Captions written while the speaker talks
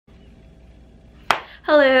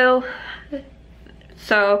Hello.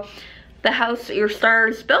 So, The House Your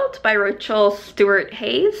Stars Built by Rachel Stewart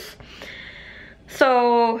Hayes.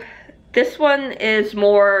 So, this one is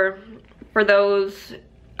more for those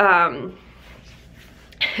who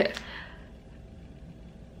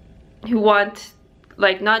want,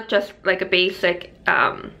 like, not just like a basic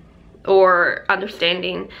or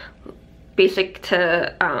understanding, basic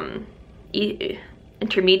to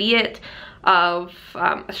intermediate of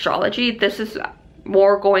astrology. This is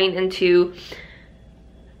more going into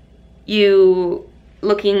you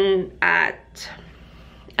looking at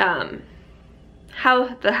how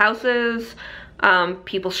the houses,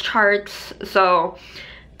 people's charts. So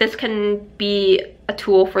this can be a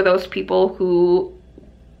tool for those people who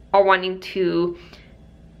are wanting to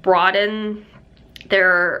broaden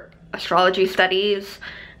their astrology studies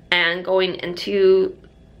and going into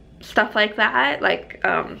stuff like that, like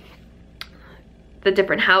the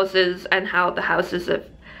different houses and how the houses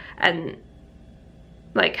and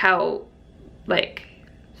like how like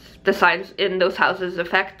the signs in those houses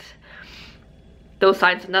affect those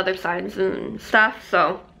signs and other signs and stuff.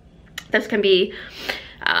 So this can be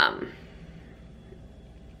a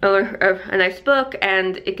nice book,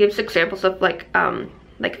 and it gives examples of like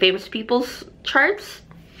famous people's charts.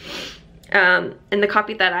 In the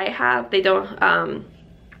copy that I have, they don't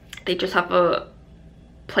they just have a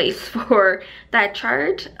place for that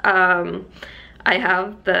chart. I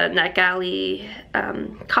have the NetGalley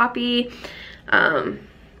copy.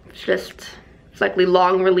 It's just likely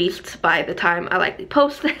long released by the time I likely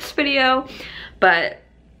post this video, but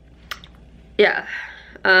yeah.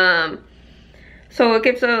 So it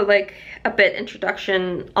gives a bit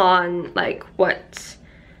introduction on like what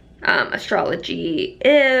astrology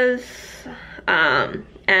is,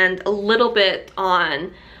 and a little bit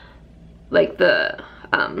on like the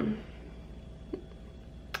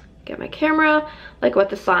get my camera, like what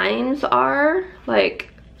the signs are, like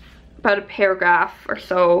about a paragraph or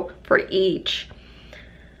so for each.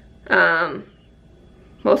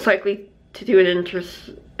 Most likely to do an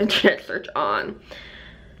internet search on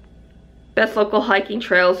best local hiking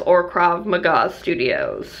trails or Krav Maga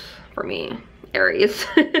studios for me, Aries.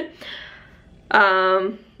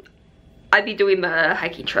 I'd be doing the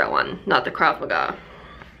hiking trail one, not the Krav Maga.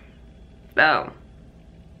 So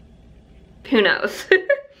who knows?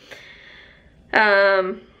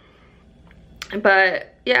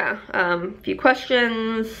 But yeah, a few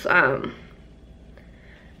questions, and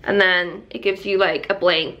then it gives you like a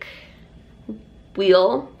blank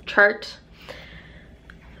wheel chart.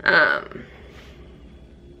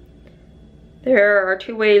 There are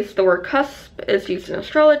two ways the word cusp is used in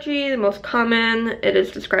astrology. The most common, it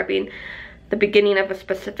is describing the beginning of a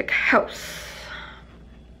specific house.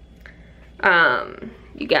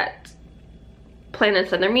 You get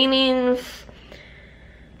planets and their meanings,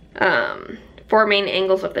 4 main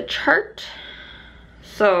angles of the chart.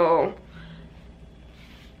 So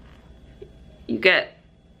you get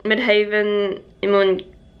midheaven, Imun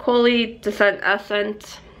Koli, descent,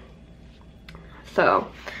 ascent. So,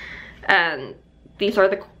 and these are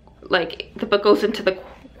the, like, the book goes into the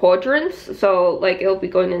quadrants. So like it'll be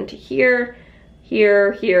going into here,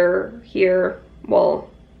 here, here, here. Well,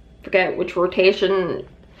 forget which rotation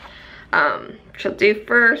she'll do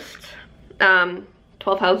first.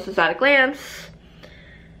 12 houses at a glance.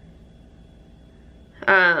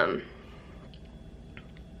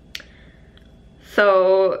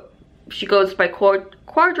 So she goes by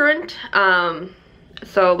quadrant.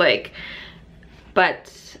 So like,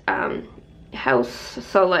 but house.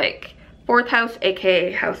 So like 4th house,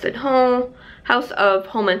 aka house and home, house of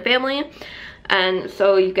home and family. And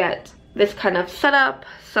so you get this kind of setup.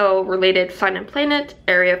 So related sign and planet,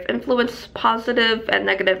 area of influence, positive and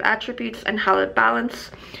negative attributes, and how to balance,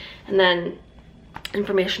 and then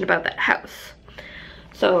information about that house.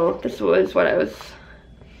 So this was what I was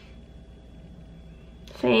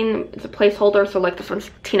saying. It's a placeholder, so like this one's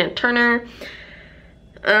Tina Turner.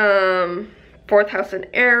 4th house in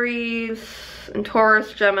Aries, and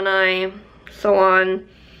Taurus, Gemini, so on.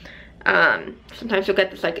 Sometimes you'll get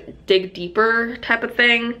this like dig deeper type of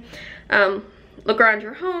thing. Look around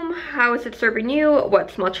your home. How is it serving you? What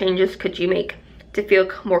small changes could you make to feel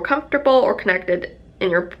more comfortable or connected in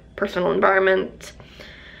your personal environment?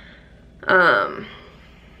 Having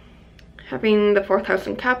the 4th house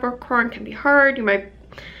in Capricorn can be hard. You might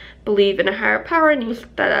believe in a higher power and use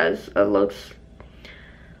that as a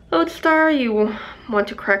lodestar. You want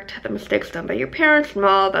to correct the mistakes done by your parents, and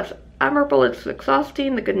while that's admirable, it's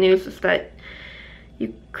exhausting. The good news is that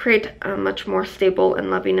you create a much more stable and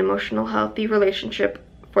loving, emotional, healthy relationship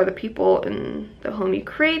for the people in the home you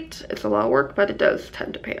create. It's a lot of work, but it does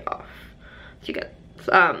tend to pay off. So you get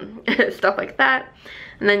stuff like that.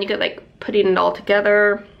 And then you could like putting it all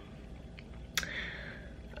together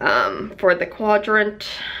for the quadrant.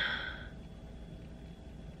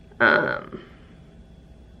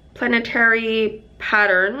 Planetary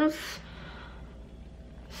patterns,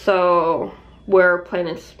 so where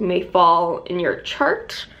planets may fall in your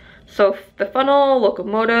chart. So the funnel,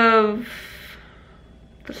 locomotive,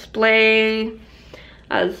 display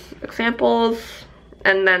as examples,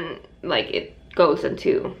 and then like it goes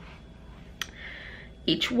into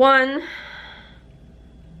each one.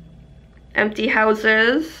 Empty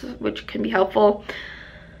houses, which can be helpful.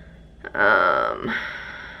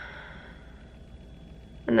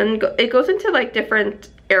 And then it goes into like different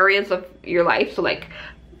areas of your life, so like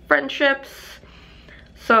friendships,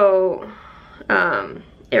 so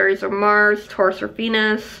Aries or Mars, Taurus or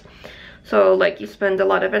Venus. So like you spend a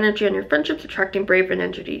lot of energy on your friendships, attracting brave and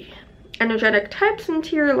energetic types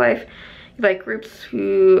into your life. You like groups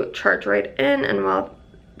who charge right in, and while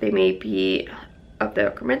they may be of the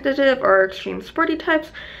argumentative or extreme sporty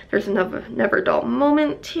types, there's a never dull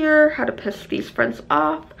moment here. How to piss these friends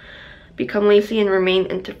off. Become lazy and remain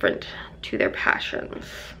indifferent to their passions.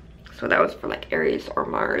 So that was for like Aries or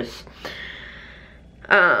Mars.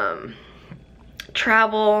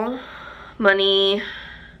 Travel, money,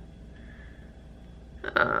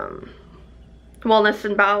 wellness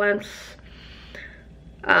and balance.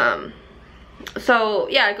 So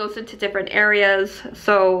yeah, it goes into different areas.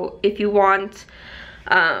 So if you want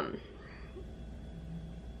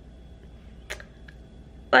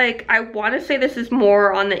like, I want to say this is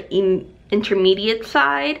more on the intermediate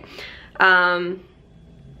side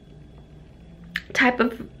type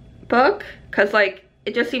of book, because like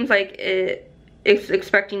it just seems like it's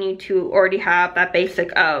expecting you to already have that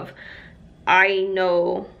basic of, I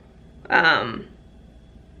know the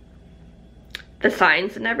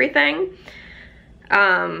signs and everything.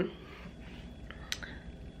 I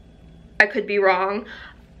could be wrong.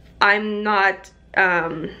 I'm not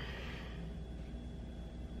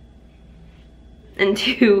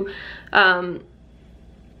into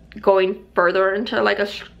going further into like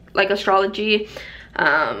astrology.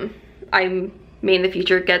 I may in the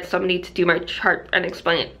future get somebody to do my chart and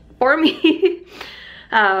explain it for me.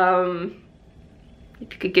 If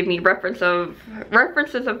you could give me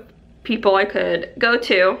references of people I could go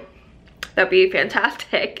to, that'd be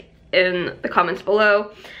fantastic in the comments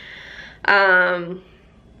below.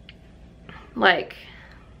 Like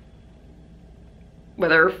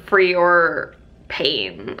whether free or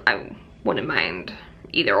paying, I wouldn't mind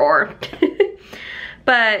either or.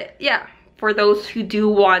 But yeah, for those who do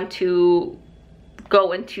want to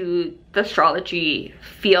go into the astrology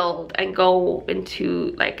field and go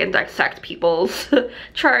into like and dissect people's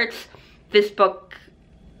charts, this book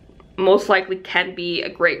most likely can be a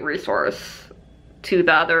great resource to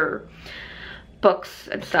the other books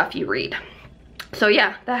and stuff you read. So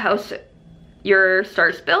yeah, The House Your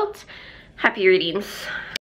Stars Built. Happy readings.